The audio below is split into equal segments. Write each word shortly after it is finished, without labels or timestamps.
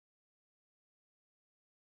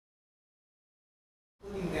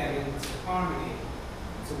harmony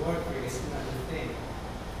to work with is another thing,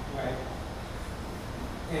 right?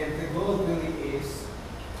 And the goal really is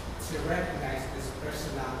to recognize these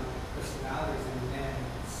personalities and then at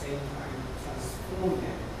the same time transform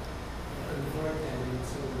them and convert them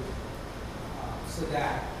into, so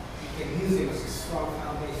that you can use it as a strong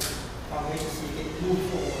foundation so you can move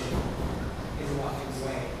forward in walking the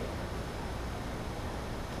way.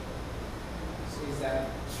 So is that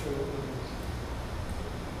true in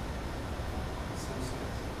some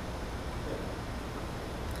sense?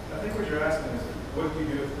 I think what you're asking is, what do you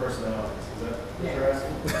do with personalities? Is that what you're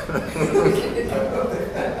asking?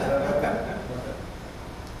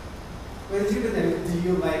 What do you do with them? Do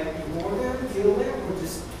you like ignore them, kill them, or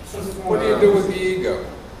just transform them? What do you do with the ego?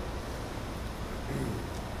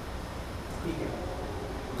 Ego.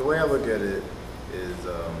 The way I look at it is,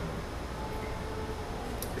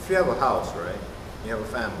 if you have a house, right? You have a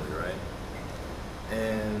family, right?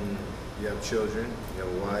 And you have children, you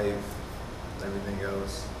have a wife, everything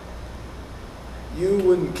else. You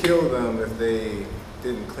wouldn't kill them if they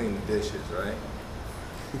didn't clean the dishes, right?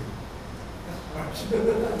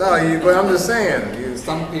 No, but I'm just saying.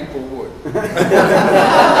 Some people would.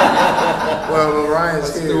 Well, Ryan's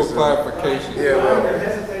Let's here. do a so- clarification. Yeah, well. You're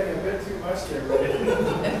hesitating a bit too much there,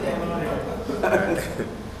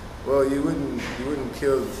 Well, you wouldn't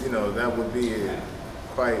kill. You know, that would be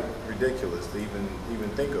quite ridiculous to even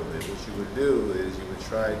think of it. What you would do is you would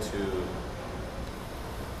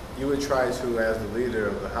try to, as the leader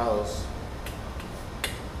of the house,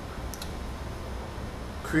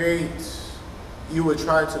 you would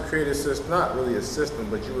try to create a system, not really a system,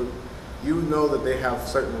 but you would know that they have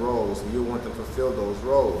certain roles and you want them to fulfill those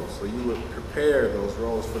roles. So you would prepare those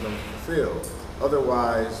roles for them to fulfill.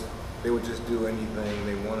 Otherwise, they would just do anything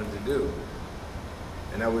they wanted to do.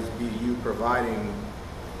 And that would be you providing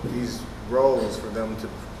these roles for them to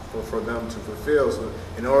fulfill, so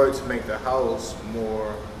in order to make the house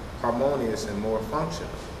more harmonious and more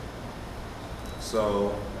functional.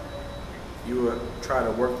 So you would try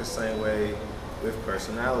to work the same way with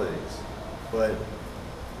personalities, but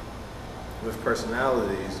with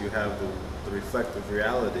personalities you have the reflective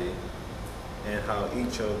reality and how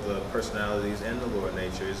each of the personalities and the lower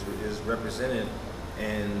nature is represented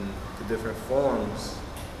in the different forms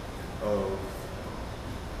of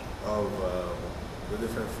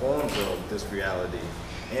this reality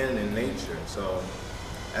and in nature. So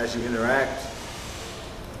as you interact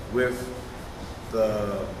with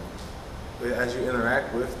the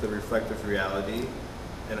reflective reality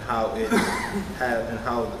and how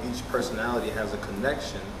each personality has a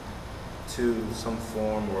connection to some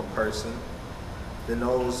form or person, then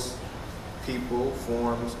those people,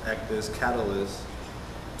 forms, act as catalysts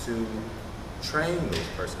to train those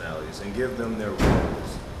personalities and give them their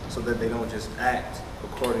roles so that they don't just act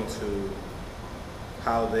according to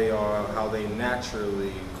how they are, how they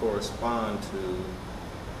naturally correspond to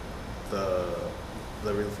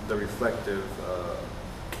the reflective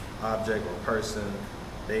object or person.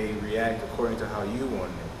 They react according to how you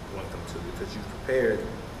want them to, because you've prepared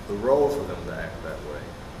the role for them to act that way.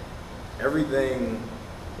 Everything,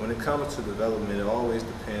 when it comes to development, it always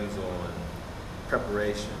depends on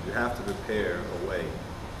preparation. You have to prepare a way.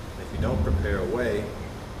 And if you don't prepare a way,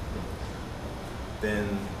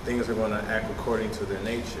 then things are going to act according to their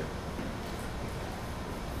nature.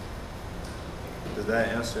 Does that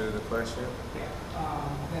answer the question? Yeah,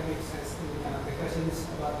 that makes sense. The question is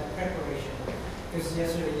about the preparation. Because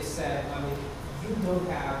yesterday you said, you don't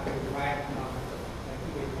have the right amount of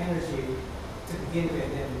even energy to begin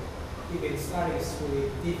with, and even starting is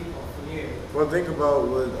really difficult for you. Well, think about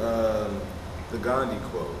what the Gandhi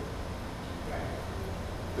quote. Right.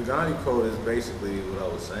 The Gandhi quote is basically what I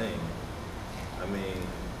was saying. I mean,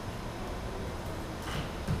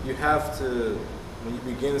 you have to, when you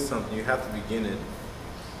begin something, you have to begin it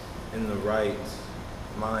in the right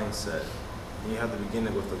mindset. And you have to begin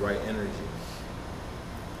it with the right energy.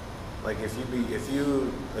 Like if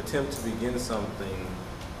you attempt to begin something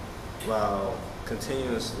while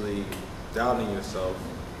continuously doubting yourself,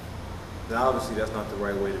 then obviously that's not the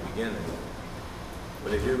right way to begin it.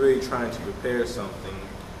 But if you're really trying to prepare something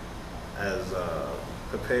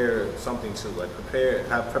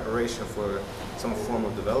have preparation for some form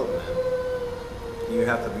of development, you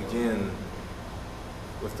have to begin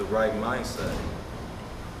with the right mindset.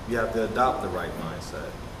 You have to adopt the right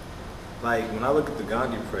mindset. Like when I look at the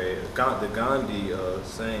Gandhi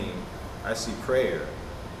saying, I see prayer,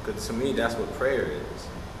 because to me that's what prayer is.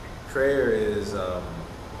 Prayer is to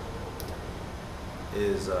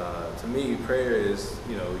me, prayer is,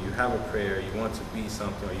 you have a prayer, you want to be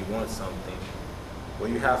something or you want something. Well,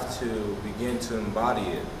 you have to begin to embody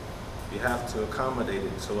it You have to accommodate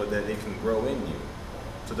it so that it can grow in you,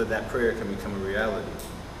 so that that prayer can become a reality.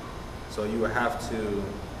 So you would have to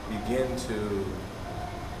begin to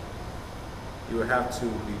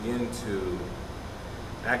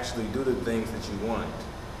actually do the things that you want.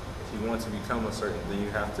 If you want to become a certain thing, you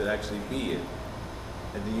have to actually be it.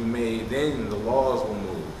 And then the laws will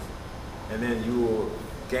move. And then you will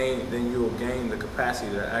gain the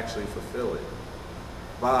capacity to actually fulfill it.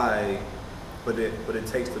 But it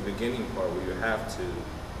takes the beginning part where you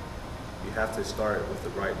have to start with the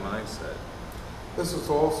right mindset. This is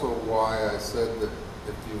also why I said that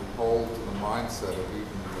if you hold to the mindset of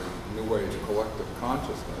even the New Age collective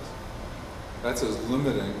consciousness, that's as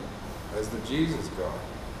limiting as the Jesus God.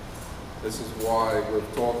 This is why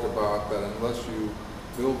we've talked about that unless you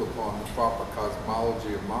build upon the proper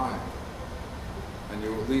cosmology of mind, and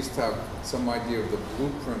you at least have some idea of the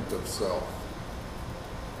blueprint of self.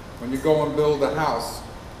 When you go and build a house,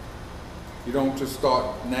 you don't just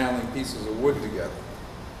start nailing pieces of wood together.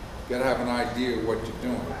 You gotta have an idea of what you're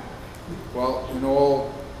doing. Well, in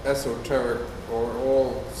all esoteric or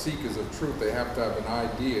all seekers of truth, they have to have an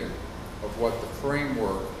idea of what the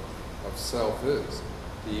framework of self is,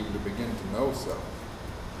 to even to begin to know self.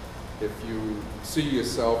 If you see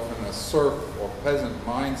yourself in a serf or peasant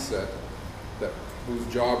mindset whose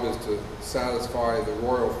job is to satisfy the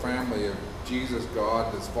royal family of Jesus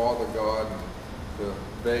God, his Father God, and the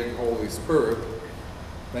vague Holy Spirit,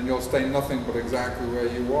 then you'll stay nothing but exactly where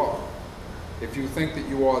you are. If you think that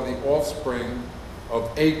you are the offspring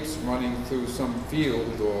of apes running through some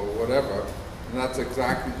field or whatever, and that's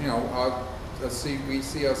exactly, we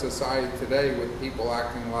see our society today with people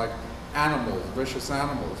acting like animals, vicious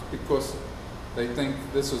animals, because they think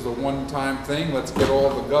this is a one-time thing. Let's get all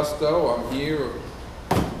the gusto. I'm here.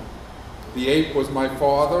 The ape was my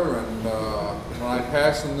father, and when I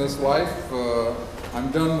pass in this life, I'm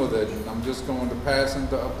done with it, and I'm just going to pass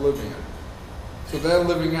into oblivion. So they're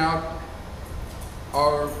living out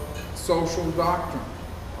our social doctrine,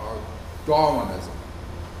 our Darwinism.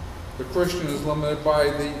 The Christian is limited by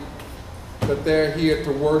that they're here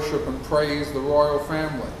to worship and praise the royal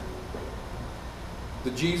family.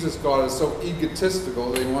 The Jesus God is so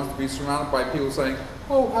egotistical that he wants to be surrounded by people saying,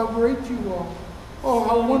 "Oh, how great you are. Oh,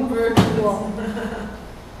 how wonderful you are."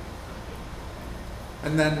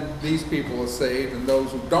 And then these people are saved, and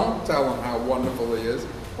those who don't tell him how wonderful he is.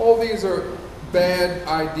 All these are bad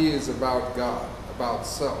ideas about God, about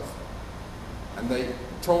self. And they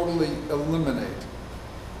totally eliminate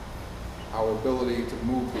our ability to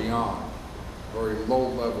move beyond very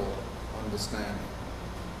low-level understanding.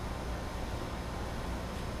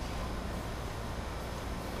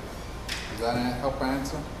 Does that help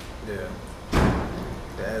answer? Yeah.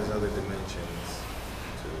 It has other dimensions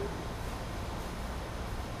to it.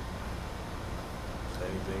 So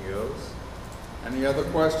anything else? Any other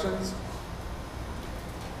questions?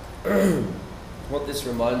 What this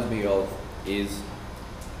reminds me of is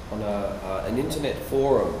on an internet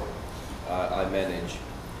forum I manage,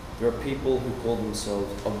 there are people who call themselves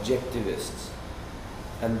objectivists.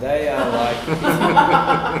 And they are like,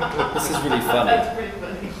 this is really funny. That's pretty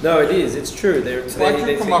funny. No, it is. It's true. Why don't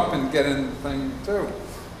you come up and get in the thing too?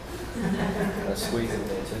 I squeeze in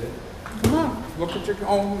there too. Come on, look at you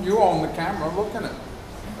own the camera, look at it.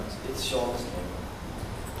 It's Sean's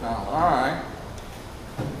camera. Oh, all right.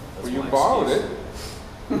 That's Well, you my borrowed excuse.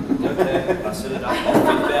 it. Okay, I set it up.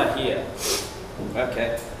 I'll fit it out here.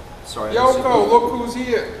 Okay. Sorry. Yoko, look who's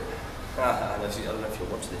here. I don't know if you'll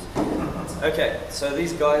watch this. Okay, so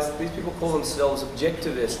these people call themselves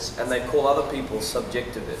objectivists, and they call other people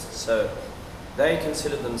subjectivists. So they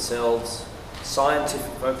consider themselves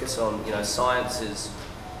scientific, focus on, science is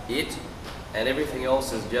it, and everything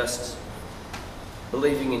else is just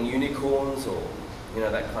believing in unicorns or,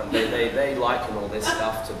 that kind of, they liken all their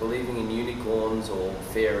stuff to believing in unicorns or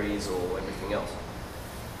fairies or everything else.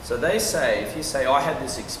 So they say, if you say, I had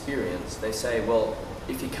this experience, they say, well,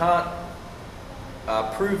 if you can't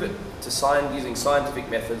prove it to using scientific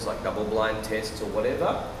methods like double-blind tests or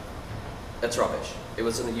whatever, that's rubbish. It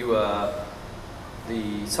was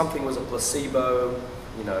something was a placebo,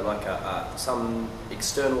 like some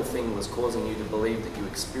external thing was causing you to believe that you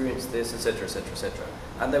experienced this, etc., etc., etc.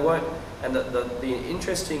 And they won't. And the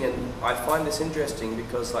interesting, and I find this interesting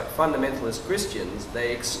because, like fundamentalist Christians,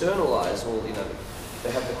 they externalize all.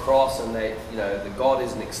 They have the cross, and the God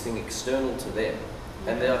is an thing external to them,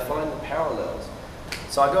 and then I find the parallels.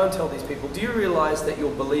 So I go and tell these people, do you realize that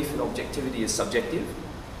your belief in objectivity is subjective?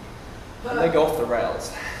 And they go off the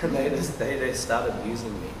rails, and they start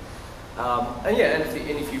abusing me. And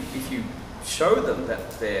if you show them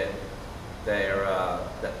that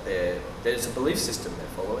there's a belief system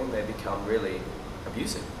they're following, they become really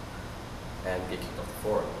abusive and get kicked off the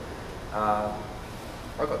forum.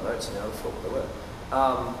 I've got notes now, I thought what they were.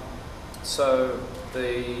 So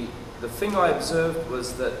the thing I observed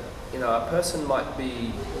was that, you know, a person might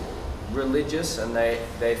be religious and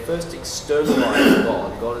they first externalize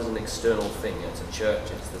God. God is an external thing. It's a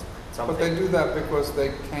church. It's something. But they do that because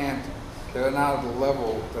they can't. They're not at the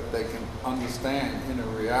level that they can understand inner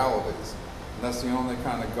realities. And that's the only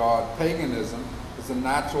kind of God. Paganism is a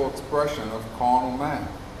natural expression of carnal man.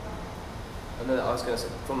 And then I was going to say,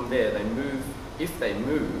 from there, they move. If they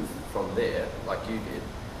move from there, like you did,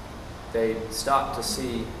 they start to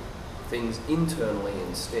see things internally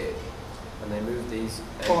instead. And they move these.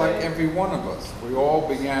 Well, like every one of us. We all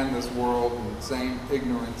began this world in the same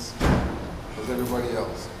ignorance as everybody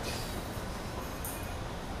else.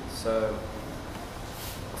 So,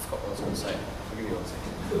 I forgot what I was going to say. Give me 1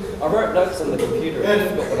 second. I wrote notes on the computer and I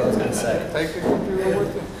forgot what I was going to say. Take the computer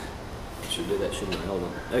with you. I should do that, shouldn't I? Hold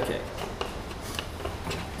on. Okay.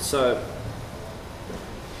 So,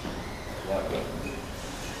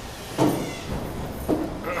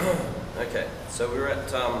 okay, so we were at,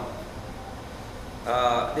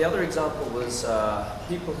 the other example was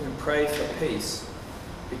people who pray for peace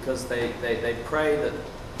because they pray that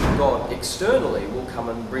God externally will come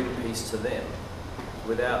and bring peace to them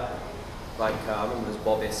without, like, I remember there's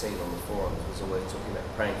Bob Essene on the forums was always talking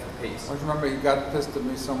about praying for peace. I remember he got pissed at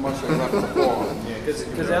me so much I left the forum.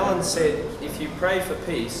 Because Allan said, if you pray for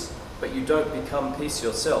peace, but you don't become peace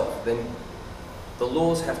yourself, then the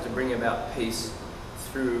laws have to bring about peace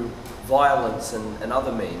through violence and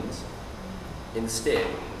other means instead.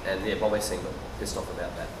 And yeah, Bob Essene got pissed off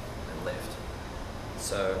about that and left.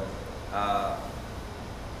 So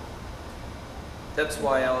that's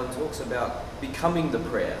why Allan talks about becoming the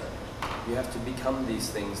prayer. You have to become these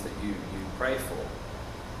things that you pray for.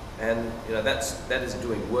 And you know that is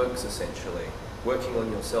doing works essentially, working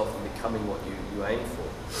on yourself and becoming what you aim for.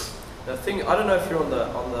 The thing, I don't know if you're on the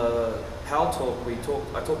Pal Talk, we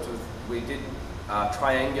did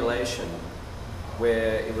triangulation,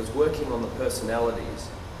 where it was working on the personalities.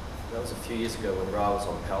 That was a few years ago when Ra was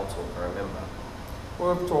on Pal Talk, I remember.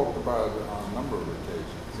 Well, I've talked about it on a number of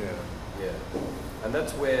occasions. Yeah. And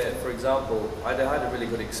that's where, for example, I had a really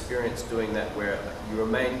good experience doing that, where you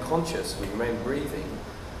remain conscious, you remain breathing,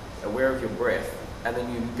 aware of your breath, and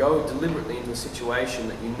then you go deliberately into a situation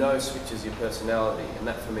that you know switches your personality. And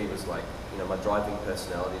that for me was like, you know, my driving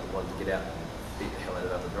personality that wanted to get out and beat the hell out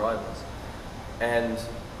of other drivers. And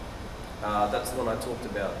that's the one I talked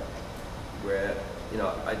about, where, you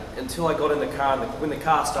know, until I got in the car, and when the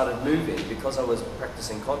car started moving, because I was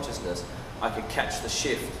practicing consciousness, I could catch the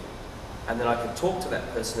shift. And then I could talk to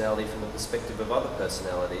that personality from the perspective of other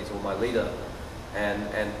personalities, or my leader,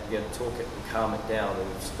 and you know, talk it and calm it down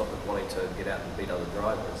and stop it wanting to get out and beat other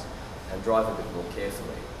drivers and drive a bit more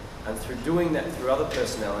carefully. And through doing that, through other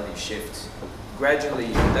personality shifts, gradually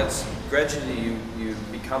you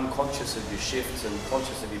become conscious of your shifts and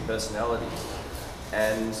conscious of your personalities.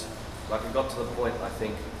 And like I got to the point, I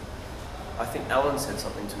think Allan said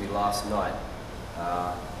something to me last night,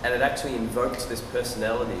 and it actually invoked this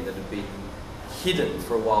personality that had been hidden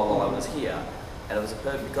for a while I was here. And it was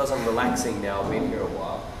because I'm relaxing now, I've been here a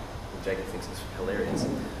while, Jacob thinks it's hilarious.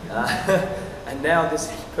 And now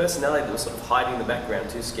this personality that was sort of hiding in the background,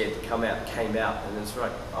 too scared to come out, came out, and it's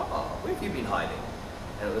like, oh, where have you been hiding?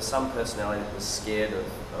 And it was some personality that was scared of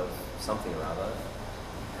something or other,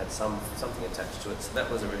 had something attached to it. So that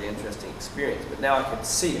was a really interesting experience. But now I can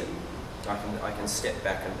see it. I can step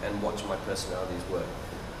back and watch my personalities work.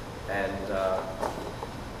 And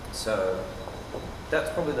so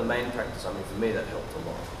that's probably the main practice. I mean, for me, that helped a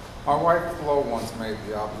lot. My wife Flo once made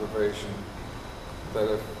the observation that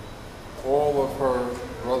if all of her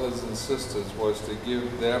brothers and sisters was to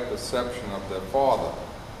give their perception of their father,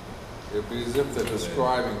 it would be as if they're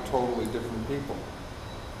describing totally different people.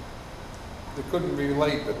 They couldn't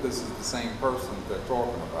relate that this is the same person they're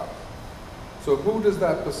talking about. So who does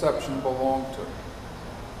that perception belong to?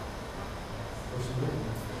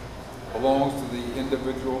 Belongs to the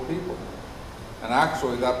individual people. And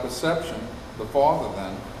actually that perception, the father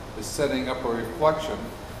then, is setting up a reflection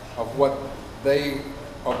of what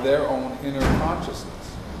of their own inner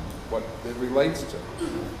consciousness, what it relates to.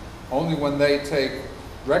 Only when they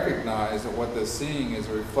recognize that what they're seeing is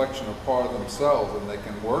a reflection of part of themselves, and they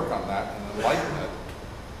can work on that and enlighten it,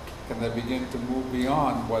 can they begin to move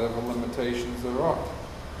beyond whatever limitations there are.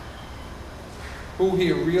 Who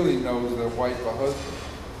here really knows their wife or husband?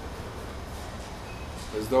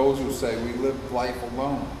 There's those who say we live life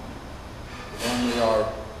alone, with only our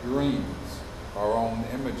dreams, our own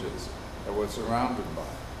images, that we're surrounded by.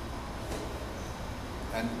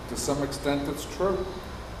 And to some extent it's true.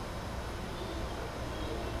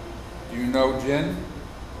 Do you know Jen?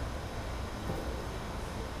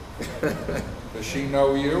 Does she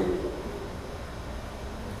know you?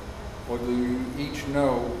 Or do you each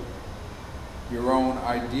know your own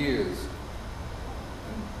ideas?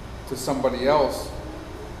 And to somebody else,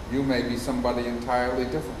 you may be somebody entirely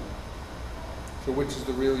different. So which is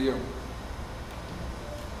the real you?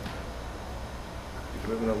 You're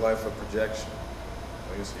living a life of projection.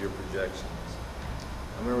 When you see your projections.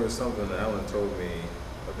 I remember something that Allan told me,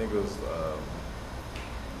 I think it was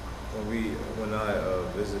when I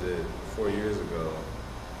visited 4 years ago,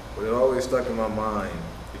 but it always stuck in my mind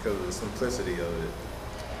because of the simplicity of it.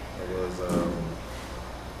 It was,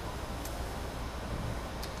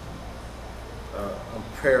 I'm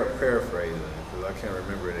paraphrasing it because I can't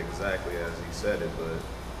remember it exactly as he said it, but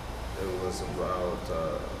it was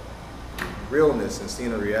about realness and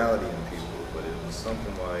seeing a reality in people. But it was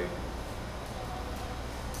something like,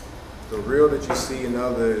 the real that you see in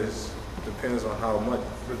others depends on how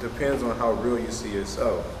real you see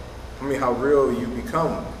yourself. I mean, how real you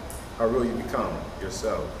become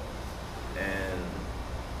yourself.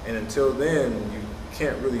 And until then, you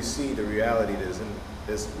can't really see the reality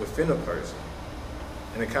that's within a person.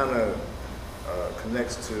 And it kind of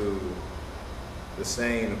connects to the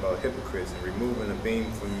saying about hypocrites and removing a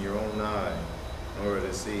beam from your own eye in order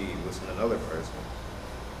to see what's in another person.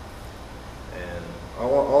 And I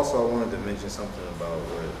wanted to mention something about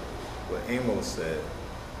what Amos said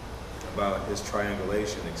about his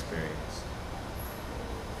triangulation experience.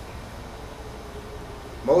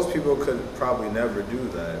 Most people could probably never do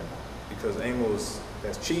that because Amos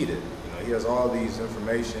has cheated. You know, he has all these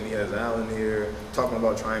information. He has Allan here talking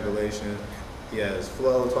about triangulation. He has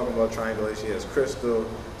Flo talking about triangulation. He has Crystal.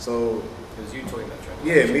 So it was you talking about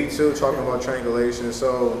triangulation. Yeah, me too, talking about triangulation.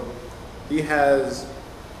 So he has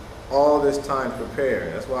all this time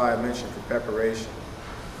prepared. That's why I mentioned for preparation.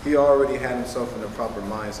 He already had himself in the proper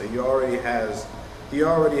mindset. He already has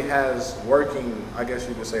working, I guess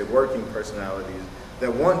you could say, working personalities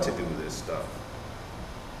that want to do this stuff.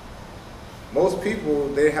 Most people,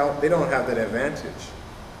 they don't have that advantage.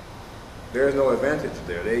 There's no advantage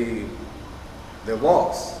there. They're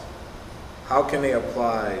lost. How can they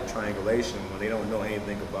apply triangulation when they don't know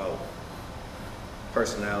anything about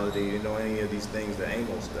personality, know any of these things that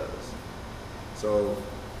Amos does? So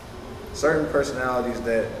certain personalities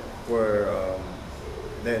that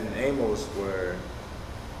in Amos were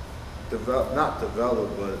not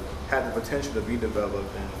developed, but had the potential to be developed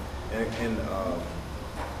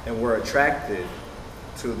and were attracted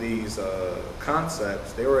to these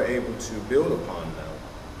concepts, they were able to build upon them.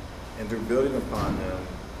 And through building upon them,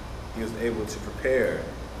 he was able to prepare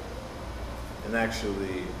and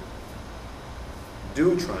actually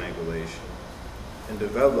do triangulation and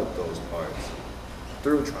develop those parts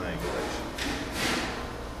through triangulation.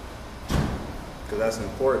 Because that's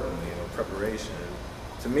important, preparation.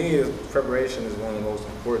 To me, preparation is one of the most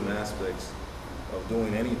important aspects of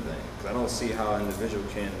doing anything. Because I don't see how an individual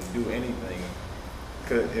can do anything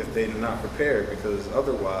if they're not prepared, because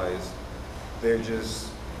otherwise they're just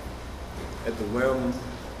at the whim.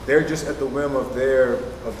 They're just at the whim of their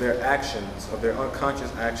actions, of their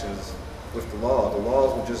unconscious actions with the law. The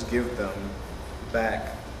laws will just give them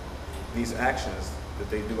back these actions that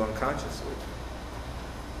they do unconsciously.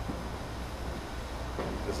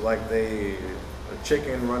 It's like a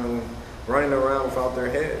chicken running around without their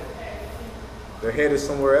head. Their head is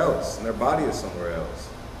somewhere else, and their body is somewhere else.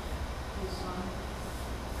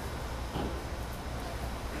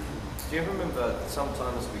 Do you remember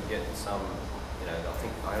sometimes we get some,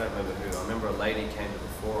 I don't remember who, I remember a lady came to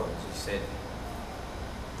the forum, she said,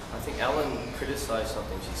 I think Allan criticized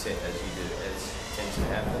something she said, as you do, as tends to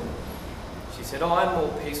happen. She said, oh, I'm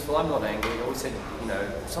more peaceful, I'm not angry. And we said,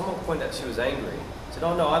 someone pointed out she was angry. Said,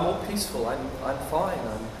 oh no, I'm all peaceful, I'm fine,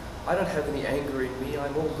 I don't have any anger in me,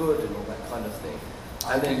 I'm all good, and all that kind of thing.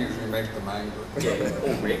 I can usually make them angry. Yeah,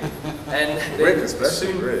 or Rick. And then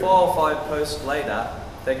soon, Rick. 4 or 5 posts later,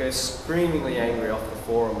 they go screamingly angry off the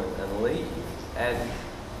forum and leave. And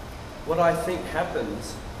what I think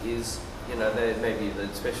happens is, maybe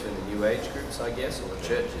especially in the New Age groups, I guess, or the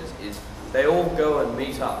churches, is they all go and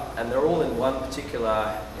meet up, and they're all in one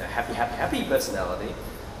particular happy personality,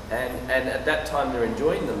 and at that time they're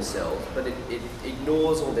enjoying themselves, but it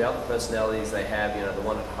ignores all the other personalities they have, the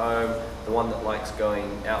one at home, the one that likes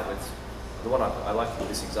going out with, the one I like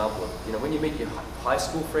this example of, when you meet your high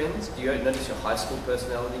school friends, do you notice your high school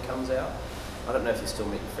personality comes out? I don't know if you still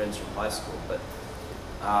meet your friends from high school, but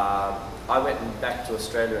I went back to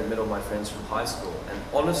Australia and met all my friends from high school, and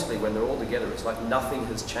honestly, when they're all together, it's like nothing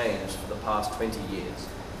has changed for the past 20 years.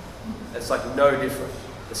 It's like no different.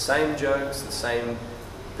 The same jokes, the same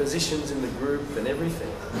positions in the group and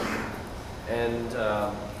everything. And,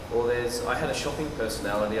 I had a shopping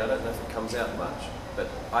personality. I don't know if it comes out much, but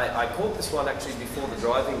I caught this one actually before the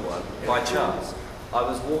driving one by chance. I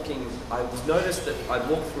noticed that I'd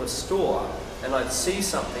walk through a store and I'd see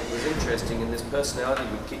something that was interesting, and this personality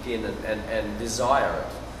would kick in and desire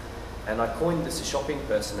it. And I coined this a shopping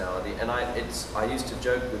personality, and I used to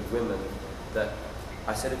joke with women that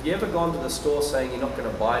I said, have you ever gone to the store saying you're not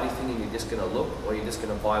going to buy anything and you're just going to look, or you're just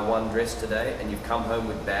going to buy one dress today and you've come home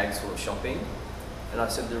with bags full of shopping? And I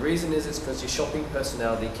said, the reason is it's because your shopping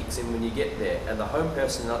personality kicks in when you get there, and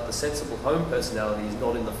the sensible home personality is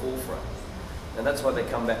not in the forefront. And that's why they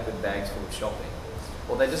come back with bags full of shopping.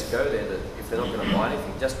 Or they just go there if they're not going to buy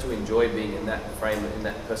anything, just to enjoy being in that frame, in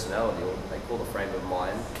that personality, or they call the frame of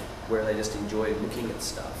mind, where they just enjoy looking at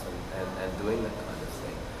stuff and doing that kind of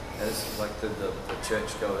thing. And it's like the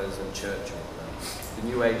churchgoers and church, or the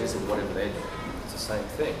New Agers and whatever they're doing. It's the same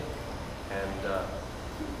thing. And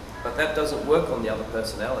but that doesn't work on the other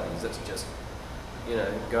personalities. That's just,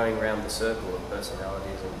 going around the circle of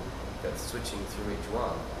personalities and switching through each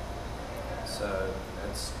one. So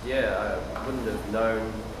I wouldn't have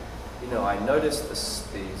known. I noticed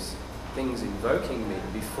these things invoking me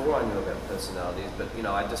before I knew about personalities, but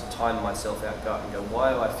I just timed myself out and go,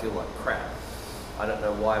 why do I feel like crap? I don't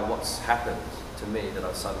know what's happened to me that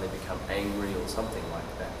I've suddenly become angry or something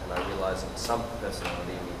like that. And I realized that some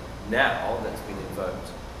personality now that's been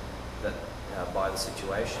invoked by the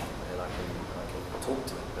situation, and I can talk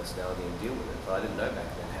to that personality and deal with it. But I didn't know back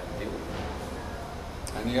then how to deal with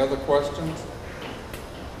it. Any other questions?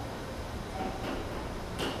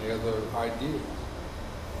 Any other ideas?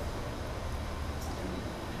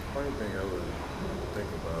 Funny thing I would think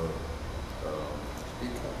about.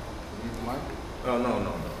 Speak up. You need the mic? Oh, no.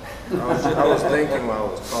 I was thinking while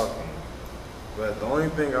I was talking, but the only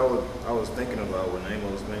thing I was thinking about when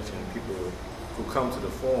Amos mentioned people who come to the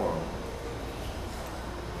forum,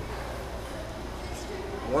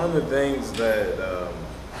 one of the things that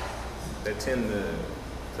tend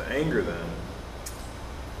to anger them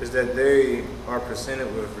is that they are presented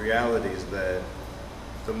with realities that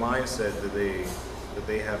the mindset that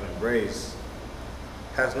they have embraced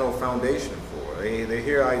has no foundation for. They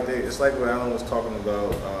hear ideas. It's like what Allan was talking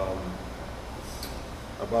about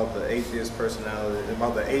the atheist personality,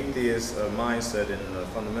 about the atheist mindset and the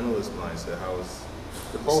fundamentalist mindset. How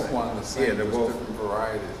they're both one and the same. Yeah, they're both different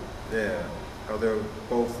varieties. Yeah, how they're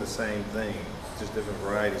both the same thing, just different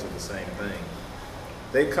varieties of the same thing.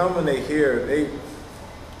 They come and they hear.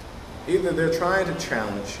 Either they're trying to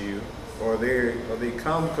challenge you, or they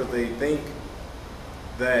come because they think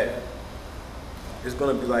that it's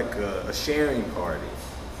going to be like a sharing party,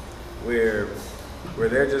 where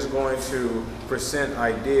they're just going to present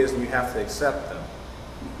ideas and you have to accept them.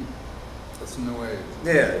 That's a new age.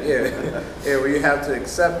 Yeah, where you have to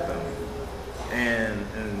accept them,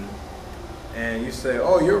 and you say,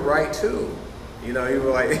 oh, you're right too. You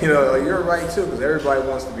were like, you're right too, because everybody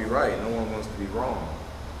wants to be right, no one wants to be wrong.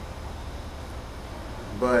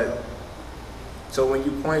 But so when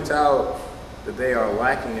you point out that they are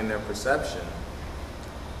lacking in their perception,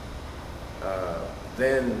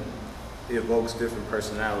 then it evokes different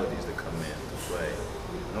personalities that come into play.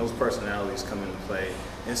 And those personalities come into play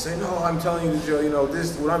and say, no, I'm telling you,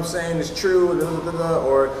 this, what I'm saying is true,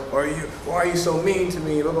 or why are you so mean to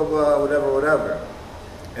me, blah, blah, blah, whatever.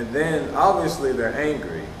 And then obviously they're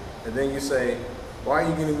angry. And then you say, why are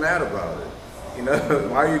you getting mad about it?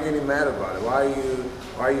 Why are you getting mad about it? Why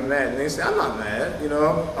are you mad? And they say, I'm not mad,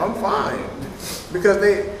 I'm fine. Because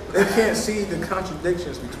they can't see the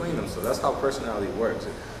contradictions between them. So that's how personality works.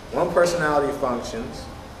 One personality functions,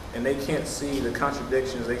 and they can't see the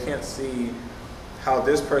contradictions. They can't see how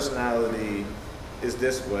this personality is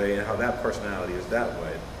this way and how that personality is that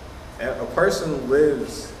way. A person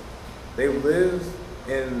lives, they live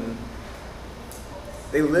in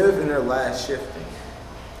their last shifting.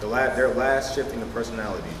 Their last shifting of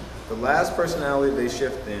personality. The last personality they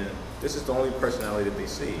shift in, this is the only personality that they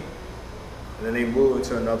see. And then they move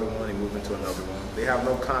into another one, they move into another one. They have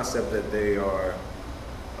no concept that they are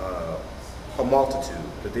a multitude,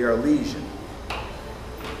 that they are legion,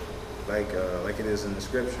 like it is in the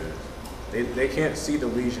scriptures. They can't see the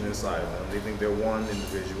legion inside of them. They think they're one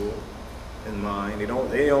individual in mind. They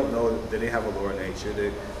don't know that they have a lower nature.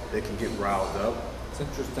 They can get riled up. It's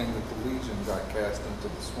interesting that the legion got cast into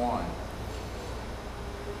the swine.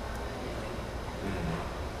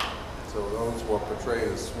 So those who are portrayed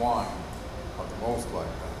as swine are the most like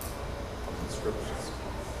that from the scriptures.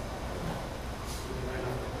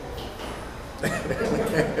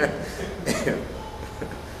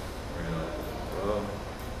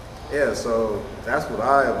 Yeah, so that's what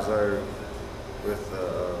I observe with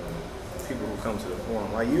people who come to the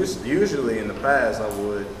forum. Like usually in the past, I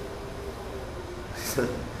would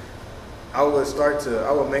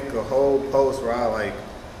make a whole post where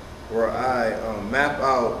I map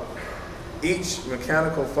out each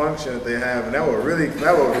mechanical function that they have, and that would really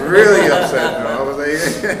upset them. I was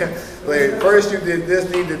like, first you did this,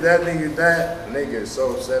 then you did that, then you did that, and they get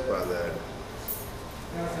so upset by that.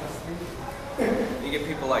 You get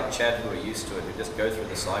people like Chad who are used to it, who just go through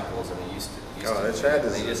the cycles and are used to it. Chad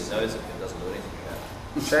and he just knows it doesn't do anything about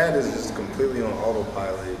it. Chad is just completely on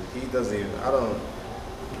autopilot. He doesn't even. I don't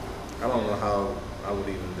know how I would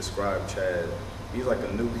even describe Chad. He's a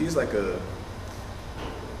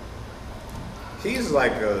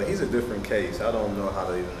different case. I don't know how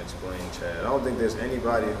to even explain Chad. I don't think there's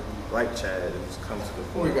anybody like Chad who's come to the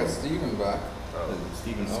Well, we point. got Stephen back.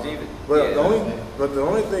 Stephen. But Yeah. the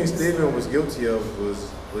only thing Stephen was guilty of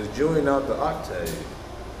was Jewing out the octave.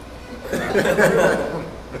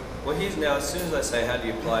 Well, he's now, as soon as I say, how do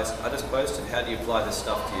you apply, I just posted, how do you apply this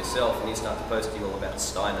stuff to yourself? And he started posting all about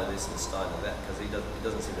Steiner this and Steiner that, because he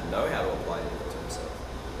doesn't seem to know how to apply it to himself.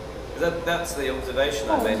 That's the observation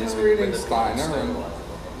I made. He's Is reading when the Steiner people and stabilize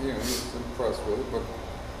it. he's impressed with it, but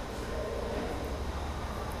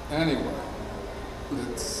anyway,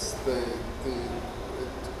 it's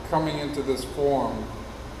coming into this form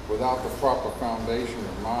without the proper foundation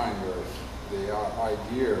of mind or the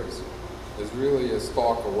ideas is really a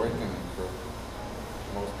stark awakening for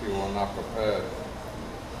most people who are not prepared.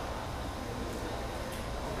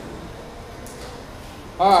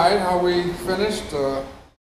 All right, are we finished?